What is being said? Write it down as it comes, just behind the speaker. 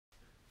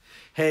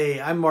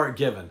Hey, I'm Mark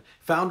Given,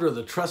 founder of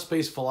the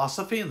Trust-Based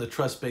Philosophy and the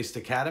Trust-Based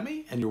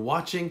Academy, and you're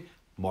watching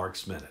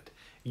Mark's Minute.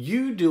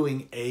 You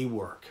doing A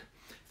work.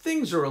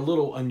 Things are a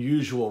little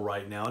unusual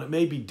right now, and it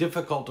may be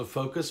difficult to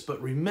focus,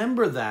 but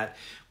remember that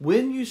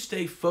when you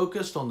stay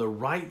focused on the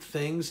right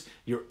things,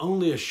 you're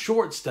only a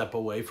short step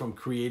away from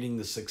creating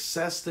the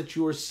success that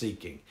you are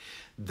seeking.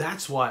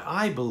 That's why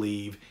I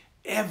believe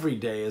every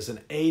day is an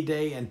A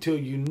day until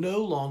you no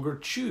longer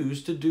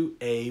choose to do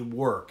A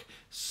work.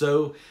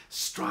 So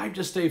strive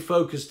to stay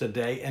focused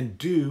today and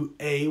do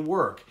A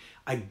work.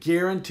 I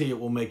guarantee it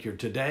will make your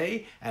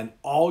today and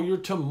all your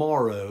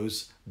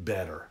tomorrows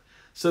better.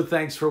 So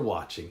thanks for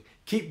watching.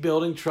 Keep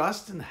building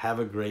trust and have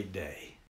a great day.